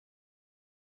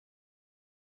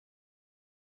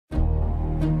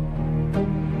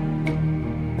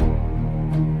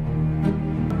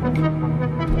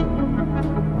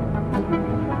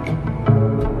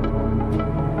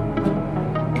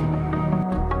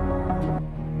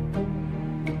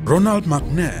Ronald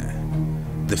McNair,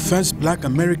 the first black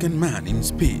American man in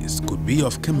space, could be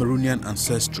of Cameroonian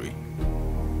ancestry.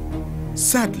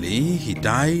 Sadly, he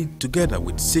died together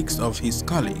with 6 of his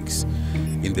colleagues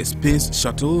in the space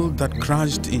shuttle that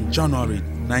crashed in January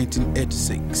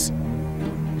 1986.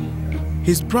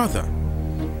 His brother,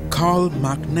 Carl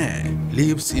McNair,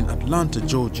 lives in Atlanta,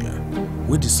 Georgia,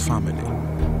 with his family.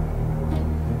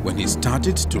 When he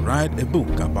started to write a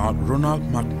book about Ronald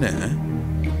McNair,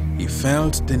 he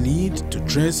felt the need to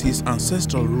trace his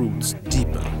ancestral roots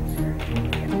deeper.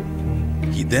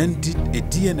 He then did a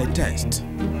DNA test.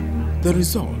 The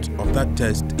result of that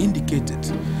test indicated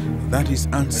that his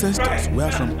ancestors were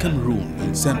from Cameroon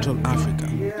in Central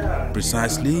Africa,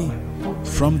 precisely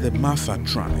from the Mafa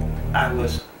tribe. I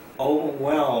was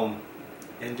overwhelmed,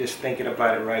 and just thinking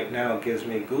about it right now gives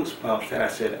me goosebumps. That I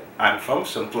said, I'm from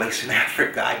someplace in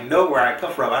Africa. I know where I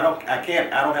come from. I don't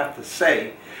have to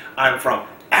say I'm from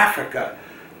Africa.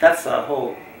 That's a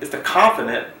whole, it's the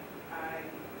continent,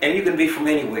 and you can be from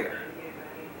anywhere.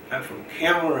 I'm from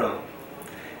Cameroon.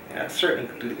 And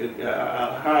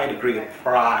a high degree of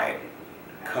pride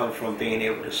comes from being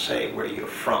able to say where you're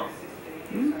from,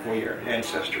 where your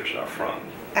ancestors are from.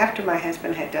 After my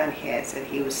husband had done his, and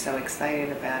he was so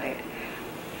excited about it,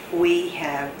 we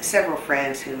have several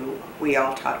friends who we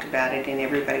all talked about it, and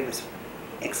everybody was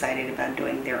excited about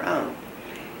doing their own.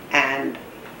 And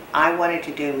I wanted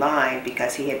to do mine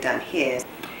because he had done his,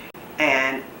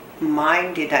 and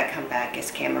mine did not come back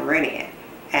as Cameroonian,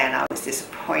 and I was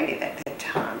disappointed at the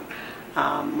time.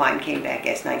 Mine came back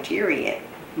as Nigerian,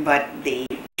 but the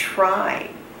tribe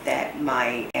that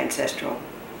my ancestral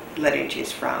lineage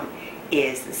is from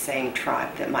is the same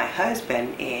tribe that my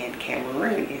husband in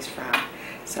Cameroon is from.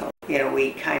 So,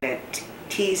 we kind of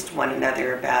teased one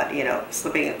another about,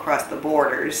 slipping across the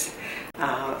borders,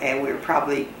 and we were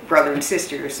probably brother and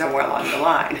sister somewhere along the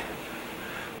line.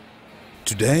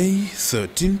 Today,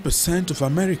 13% of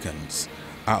Americans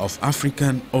are of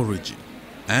African origin,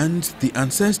 and the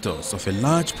ancestors of a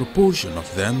large proportion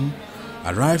of them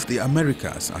arrived the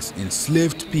Americas as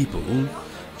enslaved people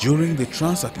during the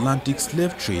transatlantic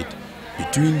slave trade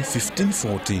between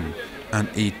 1514 and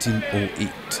 1808.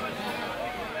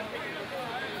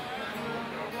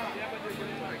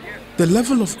 The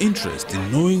level of interest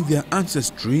in knowing their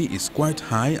ancestry is quite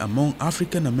high among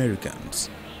African Americans.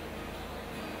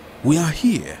 We are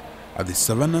here at the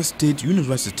Savannah State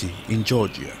University in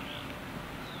Georgia.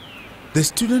 The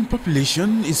student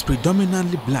population is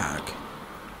predominantly black.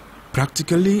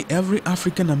 Practically every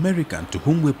African American to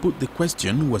whom we put the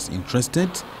question was interested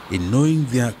in knowing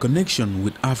their connection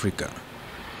with Africa.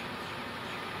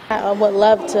 I would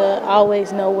love to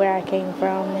always know where I came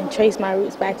from and trace my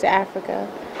roots back to Africa.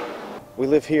 We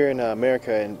live here in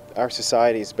America, and our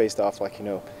society is based off,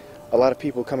 a lot of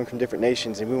people coming from different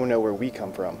nations, and we want to know where we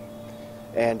come from.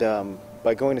 And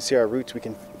by going to see our roots, we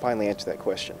can finally answer that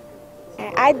question.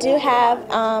 I do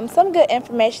have some good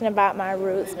information about my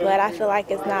roots, but I feel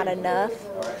like it's not enough.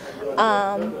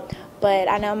 But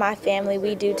I know my family,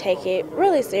 we do take it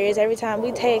really serious. Every time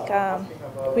we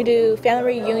do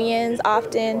family reunions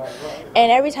often,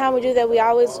 and every time we do that, we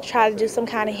always try to do some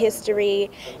kind of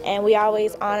history, and we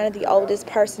always honor the oldest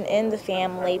person in the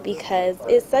family because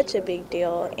it's such a big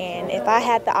deal. And if I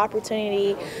had the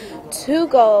opportunity to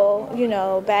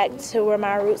go, back to where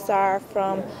my roots are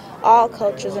from all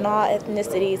cultures and all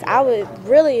ethnicities, I would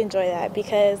really enjoy that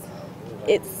because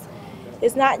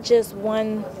it's not just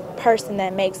one person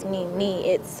that makes me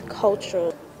me, it's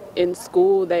cultural. In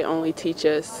school, they only teach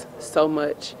us so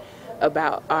much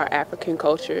about our African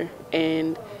culture,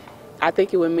 and I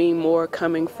think it would mean more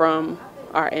coming from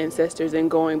our ancestors and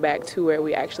going back to where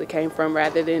we actually came from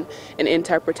rather than an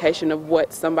interpretation of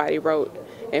what somebody wrote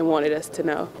and wanted us to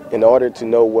know. In order to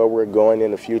know where we're going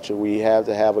in the future, we have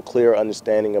to have a clear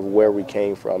understanding of where we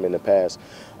came from in the past.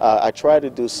 I tried to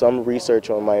do some research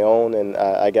on my own, and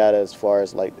I got as far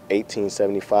as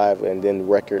 1875, and then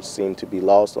records seemed to be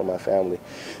lost on my family.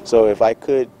 So if I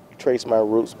could trace my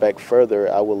roots back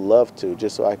further, I would love to,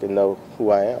 just so I can know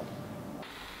who I am.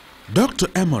 Dr.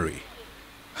 Emery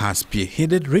has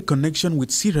spearheaded reconnection with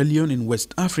Sierra Leone in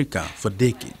West Africa for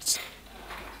decades.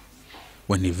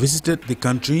 When he visited the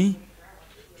country,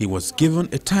 he was given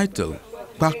a title,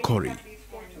 Bakori,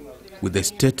 with the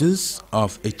status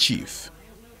of a chief.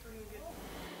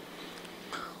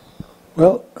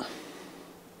 Well,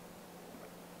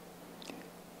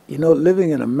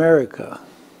 living in America,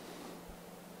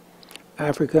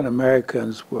 African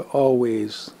Americans were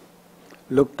always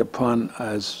looked upon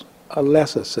as a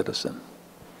lesser citizen.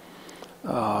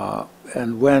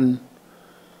 And when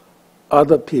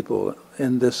other people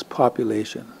in this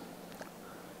population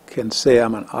can say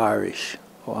I'm an Irish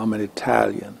or I'm an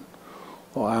Italian,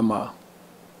 or I'm a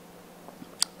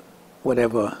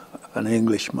whatever, an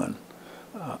Englishman,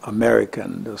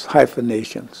 American, those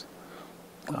hyphenations.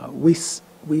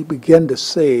 We began to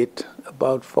say it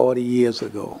about 40 years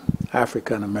ago,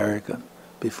 African American.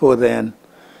 Before then,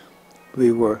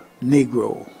 we were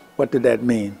Negro. What did that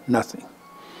mean? Nothing.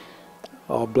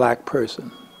 Or black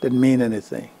person. Didn't mean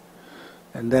anything.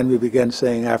 And then we began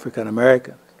saying African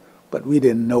American, but we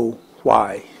didn't know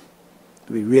why.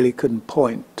 We really couldn't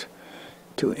point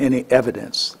to any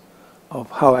evidence of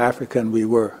how African we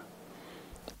were.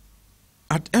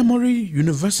 At Emory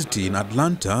University in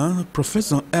Atlanta,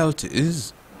 Professor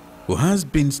Eltis, who has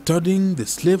been studying the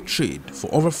slave trade for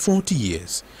over 40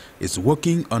 years, is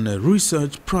working on a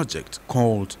research project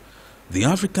called the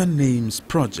African Names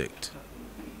Project.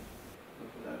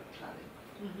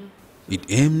 It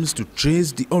aims to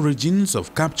trace the origins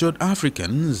of captured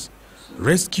Africans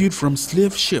rescued from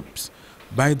slave ships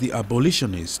by the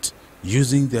abolitionists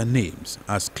using their names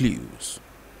as clues.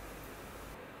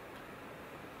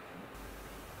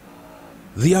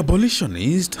 The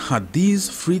abolitionists had these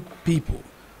freed people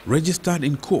registered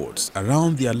in courts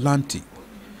around the Atlantic,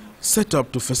 set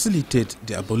up to facilitate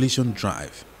the abolition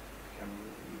drive.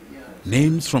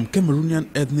 Names from Cameroonian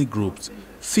ethnic groups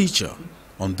feature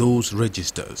on those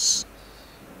registers.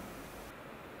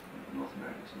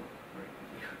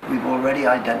 We've already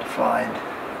identified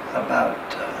about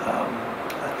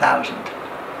 1,000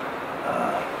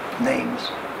 names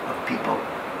of people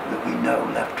that we know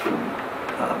left from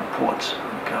courts in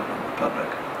the Cameroon Republic.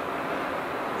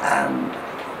 And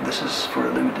this is for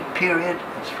a limited period.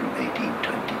 It's from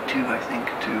 1822, I think,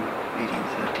 to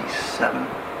 1837.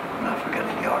 I'm now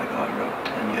forgetting the article I wrote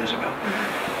 10 years ago.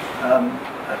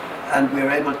 And we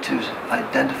were able to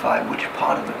identify which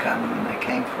part of the Cameroon they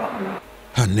came from.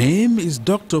 Her name is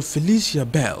Dr. Felicia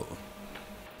Bell.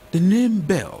 The name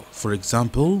Bell, for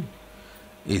example,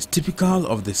 is typical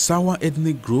of the Sawa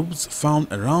ethnic groups found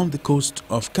around the coast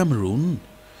of Cameroon,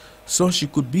 so she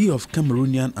could be of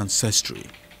Cameroonian ancestry.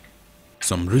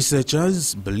 Some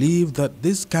researchers believe that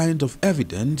this kind of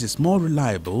evidence is more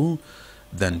reliable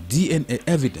than DNA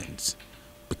evidence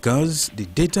because the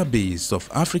database of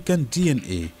African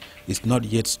DNA is not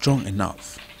yet strong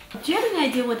enough. Do you have any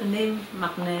idea where the name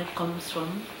Magnet comes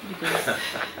from? Because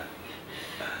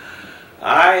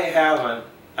I have an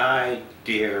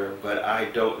idea, but I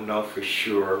don't know for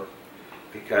sure,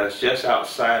 because just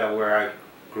outside of where I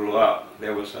grew up,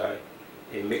 there was a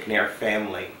McNair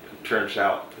family who turns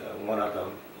out, one of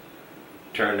them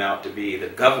turned out to be the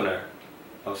governor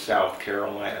of South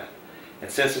Carolina. And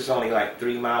since it's only like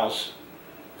 3 miles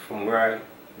from where I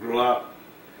grew up,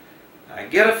 I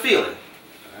get a feeling,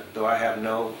 though I have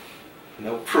no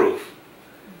proof,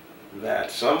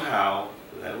 that somehow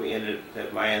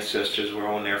that my ancestors were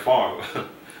on their farm.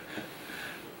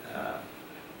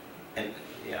 And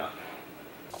yeah.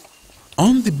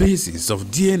 On the basis of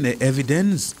DNA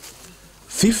evidence,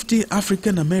 50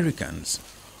 African Americans,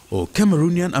 or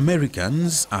Cameroonian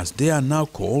Americans as they are now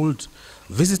called,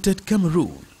 visited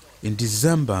Cameroon in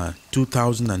December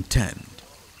 2010.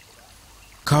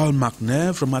 Carl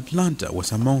McNair from Atlanta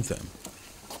was among them.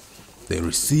 They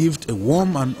received a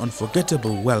warm and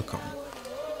unforgettable welcome.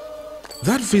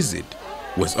 That visit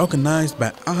was organized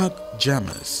by ARC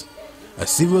Jammers, a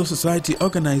civil society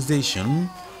organization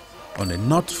on a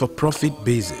not-for-profit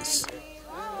basis.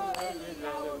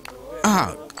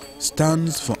 ARC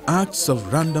stands for Acts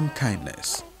of Random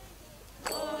Kindness.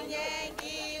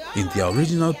 In the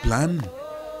original plan,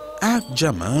 ARC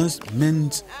Jammers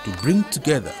meant to bring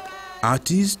together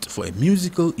artists for a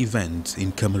musical event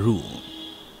in Cameroon.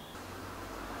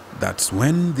 That's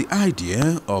when the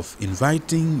idea of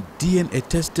inviting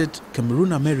DNA-tested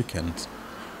Cameroon Americans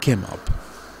came up.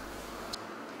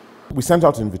 We sent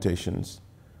out invitations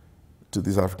to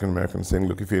these African Americans saying,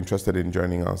 look, if you're interested in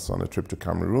joining us on a trip to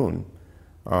Cameroon,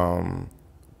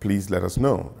 please let us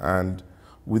know. And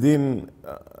within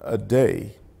a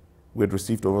day, we had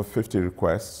received over 50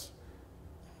 requests.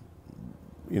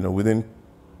 Within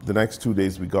the next 2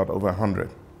 days, we got over 100.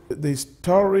 The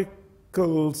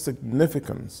historical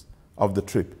significance of the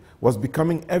trip was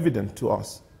becoming evident to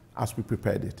us as we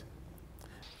prepared it.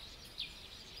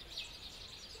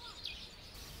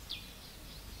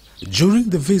 During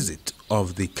the visit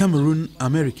of the Cameroon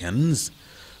Americans,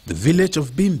 the village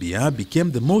of Bimbia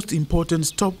became the most important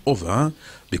stopover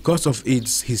because of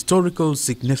its historical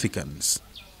significance.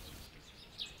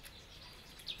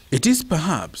 It is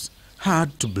perhaps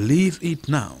hard to believe it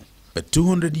now, but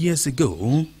 200 years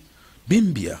ago,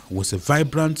 Bimbia was a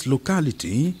vibrant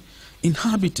locality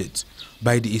inhabited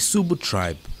by the Isubu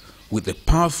tribe with a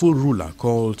powerful ruler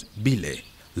called Bile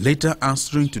later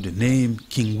answering to the name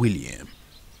King William.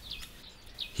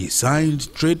 He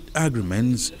signed trade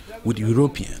agreements with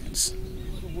Europeans.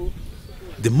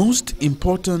 The most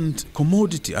important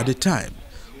commodity at the time,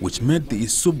 which made the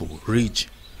Isubu rich,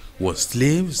 was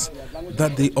slaves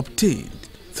that they obtained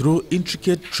through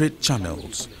intricate trade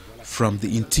channels from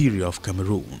the interior of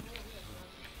Cameroon.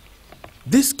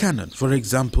 This cannon, for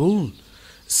example,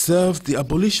 served the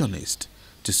abolitionists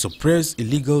to suppress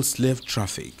illegal slave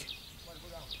traffic.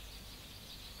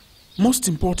 Most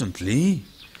importantly,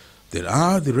 there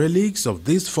are the relics of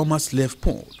this former slave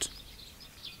port.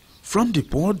 From the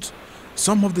port,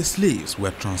 some of the slaves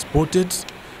were transported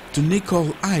to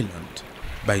Nickel Island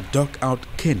by dug-out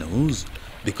canoes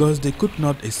because they could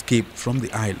not escape from the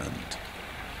island.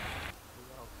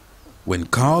 When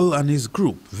Carl and his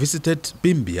group visited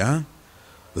Bimbia,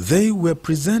 they were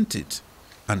presented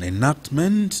an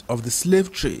enactment of the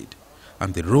slave trade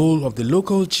and the role of the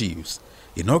local chiefs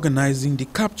in organizing the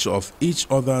capture of each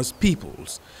other's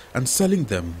peoples and selling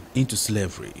them into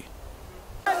slavery.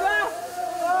 Stop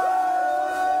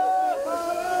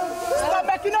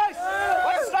making noise!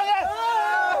 What's wrong here?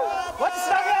 What's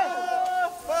wrong here?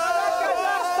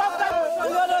 Stop that!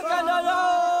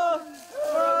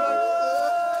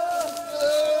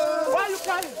 Why are you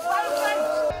crying? Why are you crying?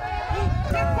 Keep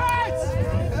quiet!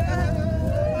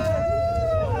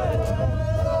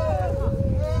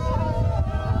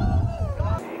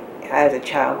 As a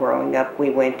child growing up, we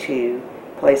went to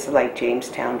places like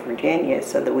Jamestown, Virginia,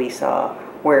 so that we saw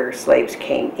where slaves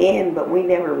came in, but we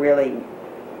never really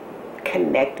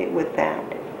connected with that.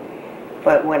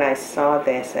 But when I saw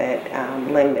this at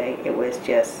Limbe, it was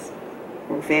just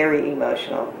very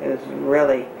emotional. It was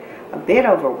really a bit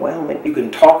overwhelming. You can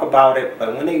talk about it,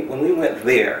 but when we went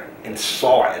there and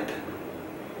saw it,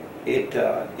 it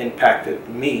impacted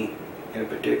me in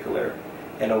particular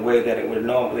in a way that it would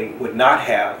not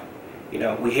have. You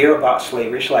know, we hear about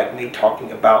slavery. It's like me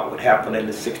talking about what happened in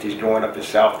the 60s growing up in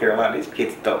South Carolina. These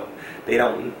kids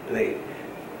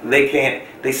they can't,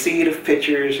 they see the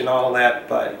pictures and all of that,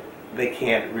 but they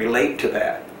can't relate to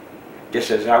that.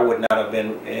 Just as I would not have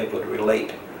been able to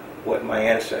relate what my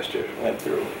ancestors went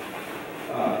through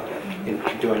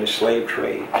during the slave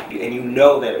trade. And you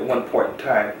know that at one point in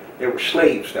time, there were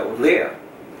slaves that were there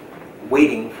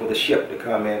waiting for the ship to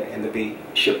come in and to be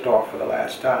shipped off for the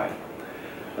last time.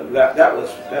 That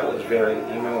was very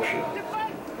emotional.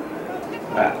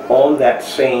 On that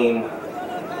same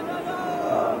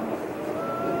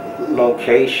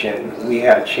location, we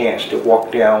had a chance to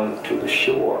walk down to the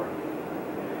shore,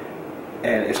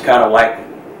 and it's kind of like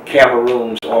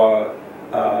Cameroon's or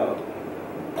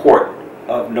port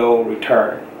of no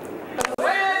return.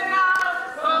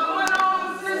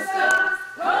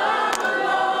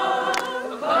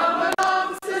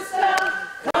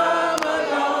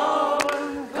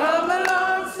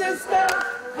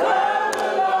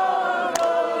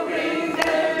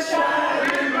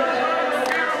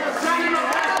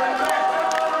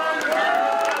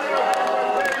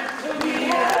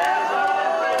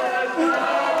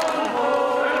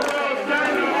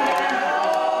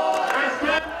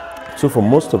 So for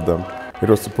most of them, it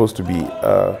was supposed to be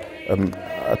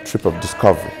a trip of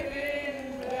discovery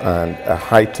and a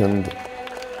heightened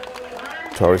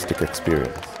touristic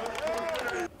experience.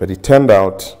 But it turned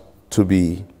out to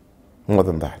be more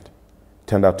than that. It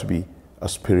turned out to be a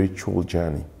spiritual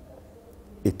journey.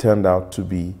 It turned out to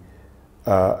be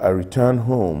a return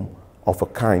home of a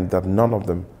kind that none of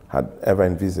them had ever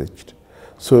envisaged.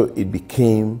 So it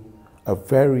became a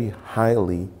very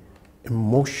highly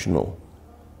emotional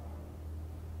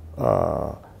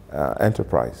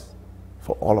enterprise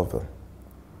for all of them.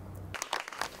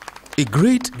 A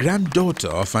great-granddaughter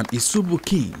of an Isubu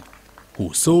king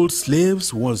who sold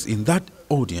slaves was in that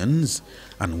audience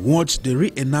and watched the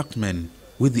reenactment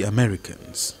with the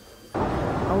Americans.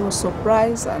 I was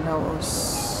surprised and I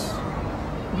was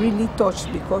really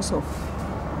touched because of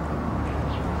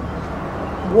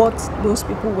what those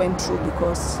people went through,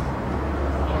 because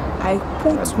I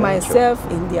put myself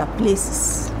in their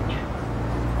places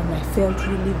and I felt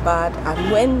really bad.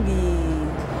 And when the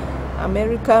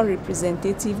American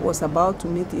representative was about to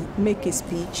make a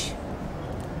speech,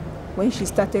 when she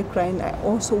started crying, I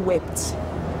also wept.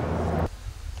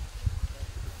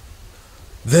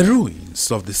 The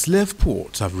ruins of the slave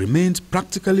ports have remained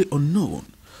practically unknown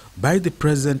by the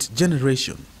present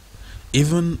generation,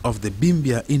 even of the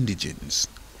Bimbia indigenes.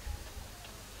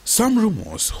 Some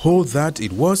rumors hold that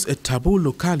it was a taboo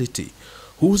locality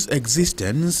whose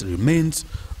existence remains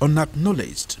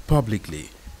unacknowledged publicly.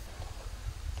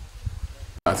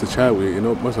 As a child,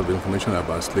 most of the information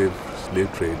about slave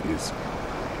trade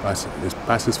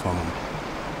passes from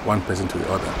one person to the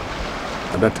other.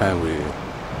 At that time, we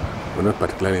were not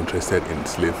particularly interested in the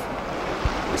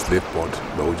slave port,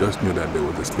 but we just knew that there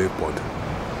was a slave port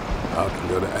out on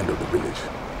the other end of the village.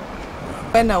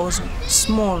 When I was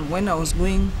small, when I was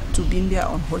going to Bimbia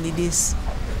on holidays,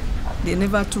 they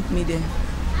never took me there.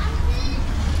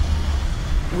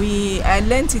 I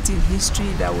learned it in history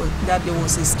that there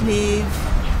was a slave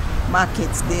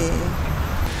market there.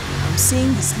 I'm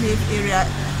seeing the slave area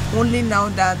only now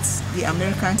that the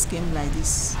Americans came like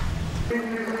this.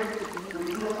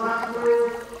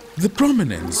 The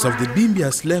prominence of the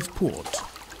Bimbia slave port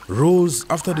rose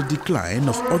after the decline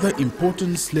of other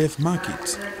important slave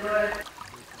markets.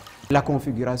 La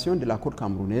configuration de la côte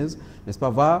camerounaise, n'est-ce pas,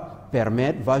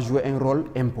 va jouer un rôle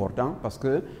important parce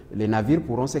que les navires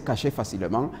pourront se cacher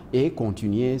facilement et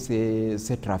continuer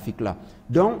ces trafics-là.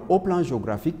 Donc, au plan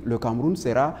géographique, le Cameroun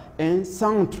sera un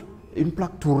centre, une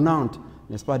plaque tournante,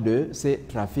 n'est-ce pas, de ces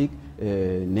trafics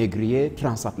négriers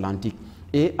transatlantiques.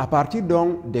 Et à partir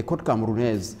donc des côtes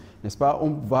camerounaises, n'est-ce pas, on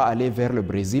va aller vers le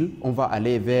Brésil, on va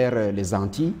aller vers les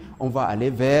Antilles, on va aller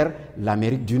vers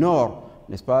l'Amérique du Nord,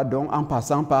 n'est-ce pas, donc en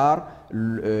passant par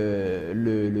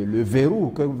le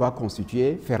verrou que va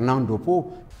constituer Fernando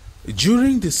Po.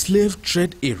 During the slave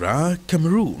trade era,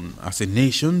 Cameroon as a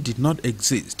nation did not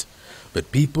exist,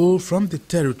 but people from the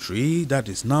territory that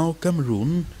is now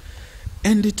Cameroon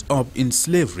ended up in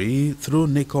slavery through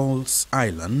Nichols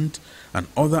Island and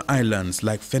other islands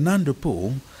like Fernando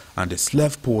Po and the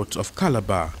slave port of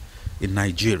Calabar in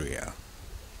Nigeria.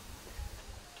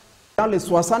 Dans les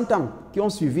 60 ans qui ont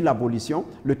suivi l'abolition,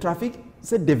 le trafic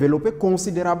s'est développé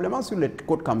considérablement sur les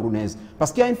côtes camerounaises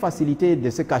parce qu'il y a une facilité de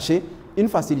se cacher, une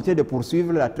facilité de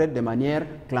poursuivre la traite de manière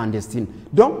clandestine.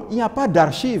 Donc, il n'y a pas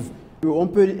d'archives. On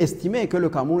peut estimer que le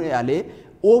Cameroun est allé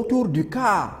autour du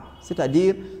quart,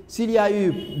 c'est-à-dire s'il y a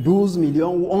eu 12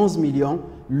 millions ou 11 millions,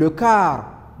 le quart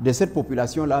de cette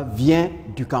population-là vient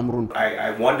du Cameroun.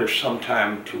 I wonder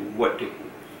sometime to what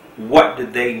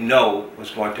did they know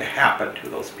was going to happen to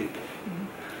those people?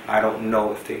 I don't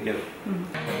know if they knew.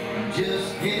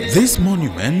 This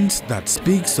monument that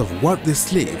speaks of what the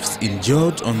slaves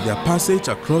endured on their passage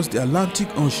across the Atlantic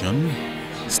Ocean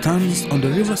stands on the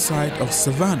riverside of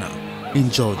Savannah in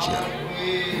Georgia.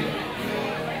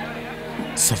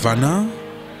 Savannah,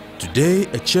 today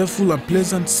a cheerful and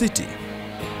pleasant city,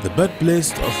 the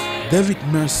birthplace of David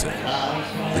Mercer,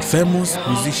 the famous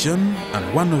musician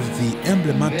and one of the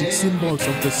emblematic symbols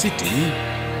of the city.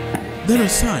 There are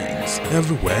signs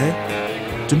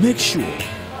everywhere to make sure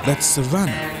that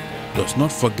Savannah does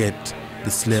not forget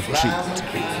the slave trade.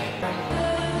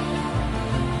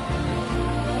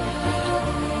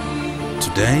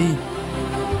 Today,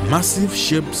 massive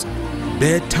ships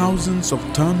bear thousands of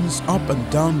tons up and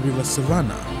down River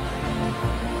Savannah.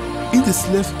 In the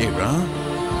slave era,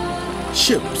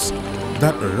 ships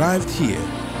that arrived here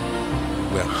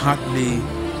were hardly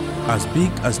as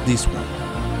big as this one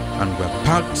and were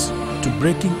packed to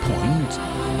breaking point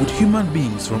with human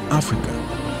beings from Africa,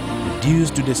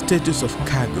 reduced to the status of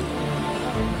cargo.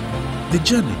 The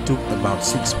journey took about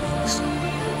 6 weeks.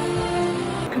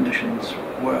 Conditions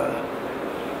were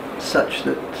such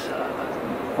that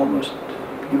almost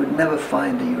you would never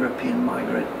find a European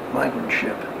migrant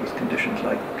ship with conditions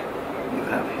like you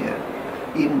have here.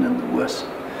 Even in the worst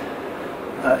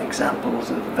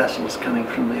examples of vessels coming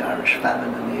from the Irish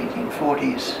famine in the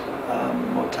 1840s,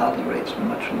 mortality rates were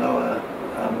much lower,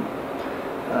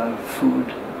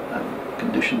 food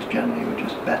conditions generally were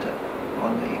just better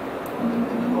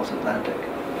in the North Atlantic.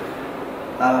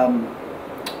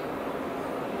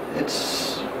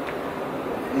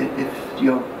 If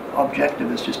your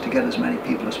objective is just to get as many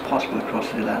people as possible across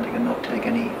the Atlantic and not take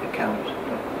any account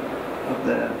of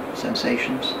their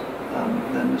sensations,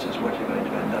 then this is what you're going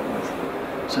to end up with.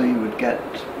 So you would get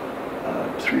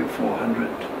 300 or 400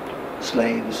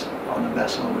 slaves on a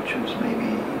vessel which was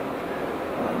maybe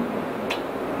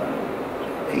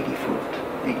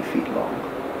 80 feet long.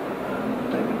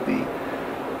 They would be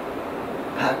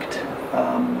packed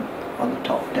on the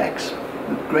top decks.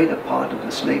 The greater part of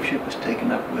the slave ship is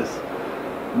taken up with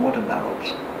water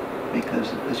barrels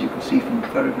because, as you can see from the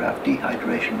photograph,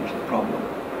 dehydration was the problem.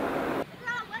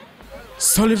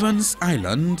 Sullivan's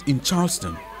Island in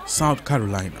Charleston, South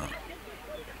Carolina.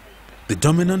 The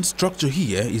dominant structure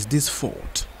here is this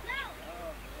fort,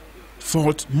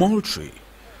 Fort Moultrie,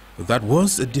 that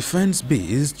was a defense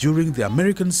base during the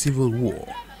American Civil War.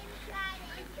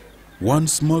 One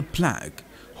small plaque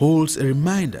holds a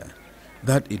reminder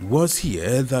that it was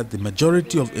here that the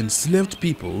majority of enslaved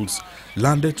peoples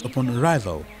landed upon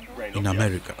arrival in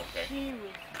America.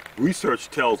 Research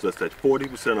tells us that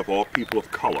 40% of all people of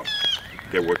color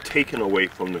that were taken away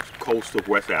from the coast of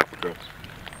West Africa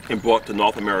and brought to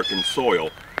North American soil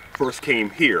first came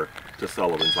here to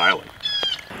Sullivan's Island.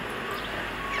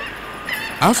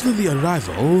 After the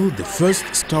arrival, the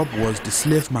first stop was the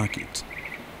slave market.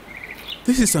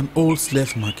 This is an old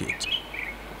slave market,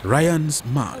 Ryan's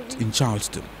Mart in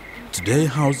Charleston, today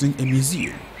housing a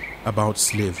museum about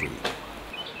slavery.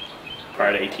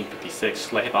 Prior to 1856,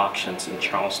 slave auctions in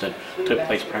Charleston took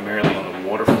place primarily on the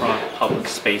waterfront, public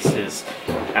spaces.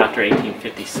 After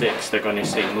 1856, they're going to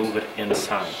say move it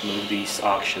inside, move these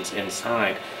auctions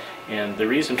inside. And the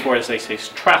reason for it, as they say, is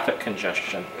traffic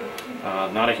congestion.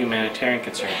 Not a humanitarian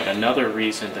concern, but another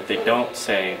reason that they don't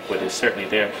say, what is certainly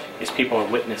there, is people are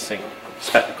witnessing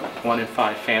spectacle. 1 in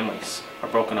 5 families are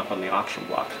broken up on the auction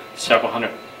block. Several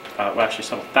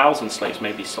thousand slaves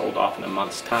may be sold off in a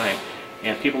month's time,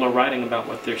 and people are writing about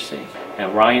what they're seeing.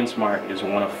 And Ryan's Mart is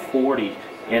one of 40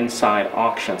 inside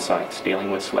auction sites dealing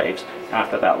with slaves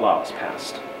after that law was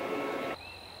passed.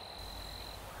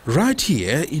 Right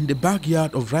here in the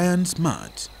backyard of Ryan's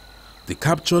Mart, the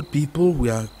captured people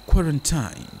were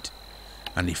quarantined,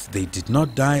 and if they did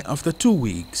not die after 2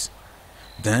 weeks,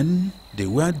 then they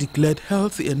were declared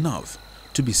healthy enough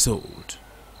to be sold.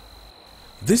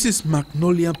 This is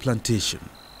Magnolia Plantation.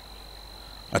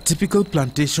 A typical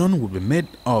plantation would be made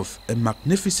of a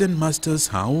magnificent master's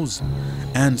house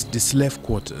and the slave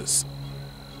quarters.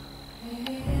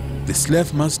 The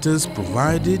slave masters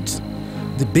provided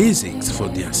the basics for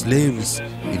their slaves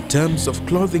in terms of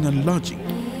clothing and lodging,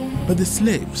 but the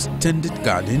slaves tended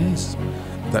gardens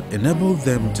that enabled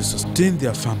them to sustain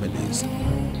their families.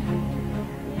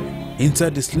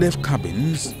 Inside the slave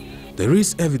cabins, there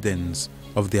is evidence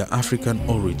of their African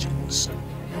origins.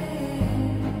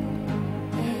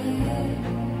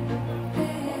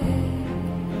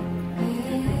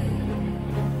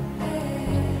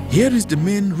 Here is the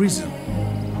main reason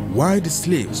why the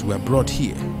slaves were brought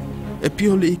here, a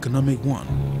purely economic one,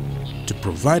 to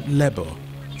provide labor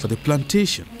for the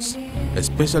plantations,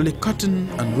 especially cotton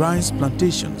and rice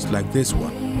plantations like this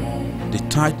one, the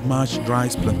tight marsh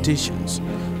rice plantations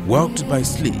worked by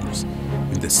slaves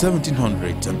in the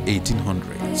 1700s and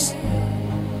 1800s.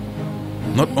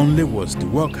 Not only was the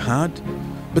work hard,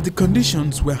 but the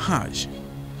conditions were harsh.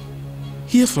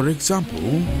 Here, for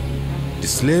example, the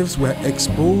slaves were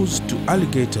exposed to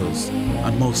alligators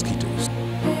and mosquitoes.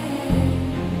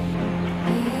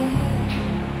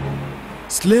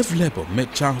 Slave labor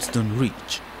made Charleston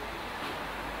rich.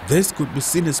 This could be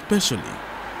seen especially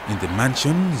in the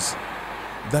mansions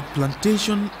that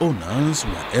plantation owners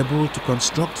were able to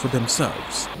construct for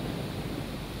themselves.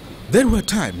 There were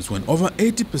times when over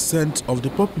 80% of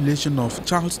the population of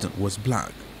Charleston was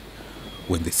black.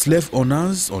 When the slave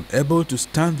owners, unable to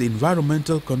stand the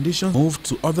environmental conditions, moved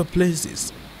to other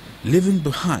places, leaving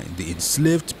behind the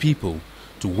enslaved people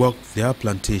to work their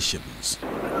plantations.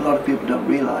 A lot of people don't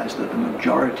realize that the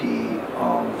majority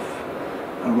of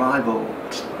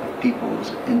arrivals of peoples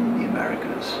in the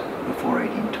Americas before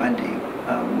 1820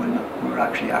 were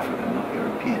actually African, not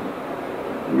European.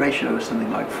 The ratio is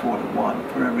something like 4 to 1.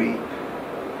 For every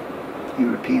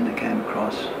European that came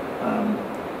across,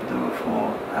 there were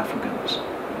 4 Africans.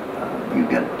 You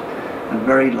get a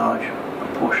very large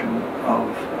proportion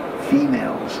of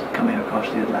females coming across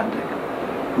the Atlantic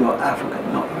who are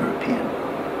African, not European.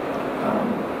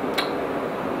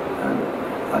 And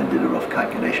I did a rough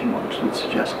calculation once which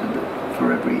suggested that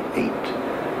for every 8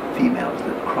 females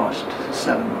that crossed,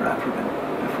 7 were African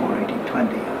before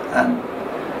 1820. And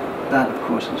that, of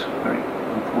course, is very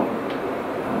important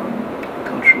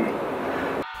culturally.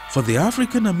 For the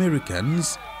African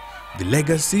Americans, the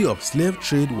legacy of slave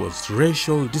trade was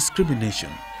racial discrimination,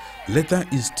 later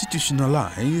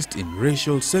institutionalized in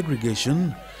racial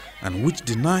segregation, and which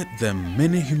denied them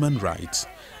many human rights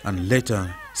and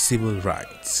later civil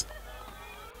rights.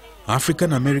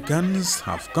 African Americans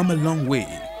have come a long way,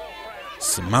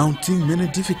 surmounting many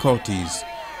difficulties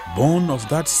born of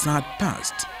that sad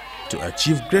past to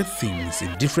achieve great things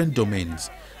in different domains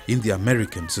in the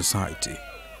American society.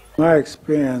 My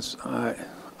experience, I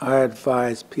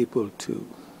advise people to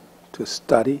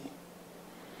study,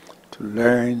 to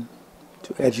learn,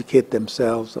 to educate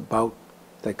themselves about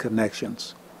their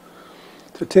connections,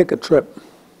 to take a trip.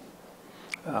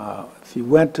 If you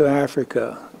went to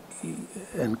Africa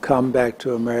and come back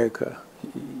to America,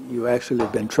 you actually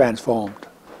have been transformed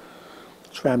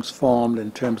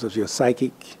in terms of your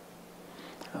psychic,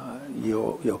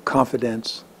 your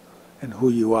confidence, and who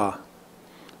you are.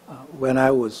 When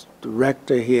I was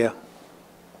director here,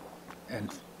 and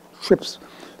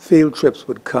field trips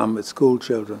would come with school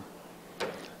children,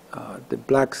 the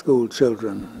black school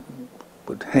children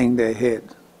would hang their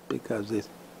head because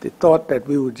they They thought that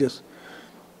we would just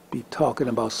be talking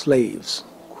about slaves,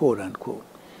 quote unquote.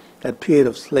 That period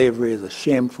of slavery is a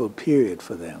shameful period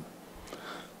for them.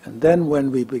 And then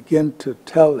when we begin to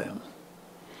tell them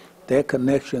their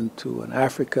connection to an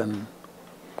African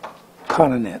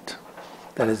continent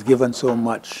that has given so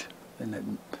much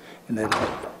and that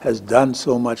has done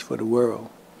so much for the world,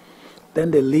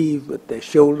 then they leave with their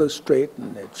shoulders straight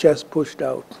and their chest pushed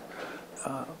out,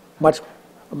 a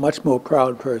much more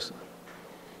proud person.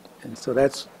 And so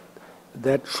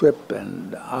that trip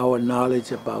and our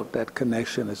knowledge about that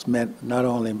connection has meant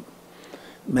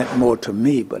more to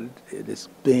me, but it is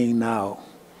being now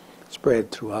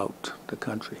spread throughout the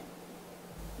country.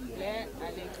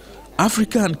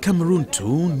 Africa and Cameroon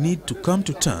too need to come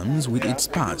to terms with its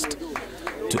past,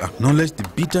 to acknowledge the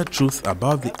bitter truth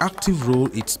about the active role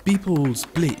its peoples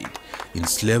played in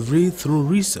slavery through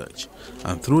research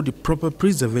and through the proper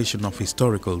preservation of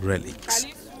historical relics.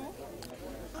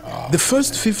 The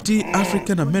first 50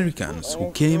 African Americans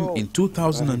who came in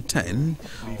 2010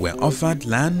 were offered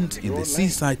land in the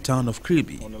seaside town of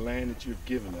Kribi.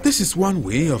 This is one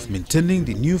way of maintaining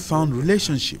the newfound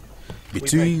relationship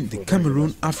between the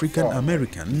Cameroon African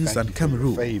Americans and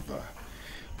Cameroon.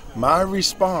 My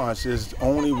response is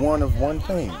only one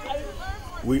thing.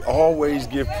 We always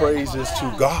give praises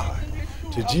to God,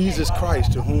 to Jesus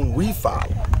Christ, to whom we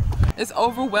follow. It's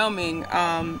overwhelming.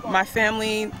 My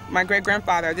family, my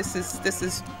great-grandfather, this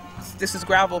is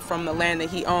gravel from the land that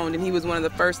he owned, and he was one of the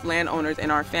first landowners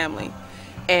in our family.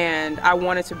 And I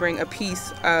wanted to bring a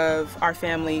piece of our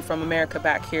family from America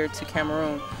back here to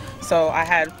Cameroon. So I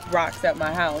had rocks at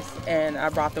my house, and I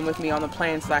brought them with me on the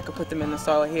plane so I could put them in the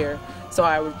soil here, so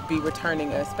I would be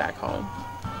returning us back home.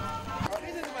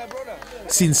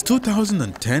 Since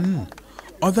 2010,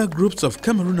 other groups of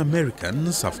Cameroon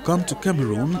Americans have come to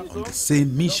Cameroon on the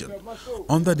same mission,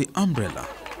 under the umbrella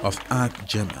of Art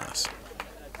Jammers.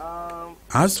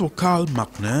 As for Carl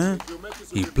Mackner,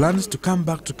 he plans to come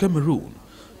back to Cameroon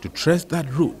to trace that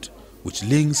route which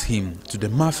links him to the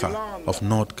Mafa of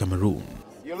North Cameroon.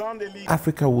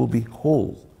 Africa will be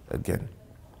whole again.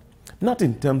 Not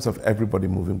in terms of everybody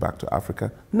moving back to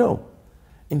Africa, no.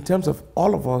 In terms of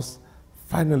all of us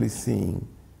finally seeing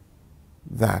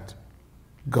that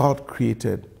God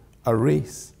created a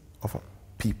race of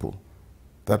people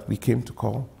that we came to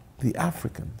call the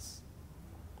Africans.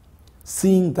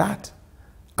 Seeing that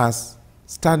as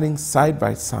standing side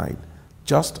by side,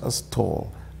 just as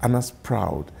tall and as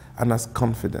proud and as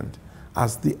confident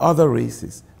as the other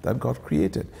races that God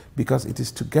created, because it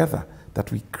is together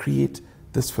that we create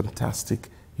this fantastic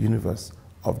universe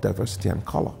of diversity and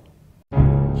color.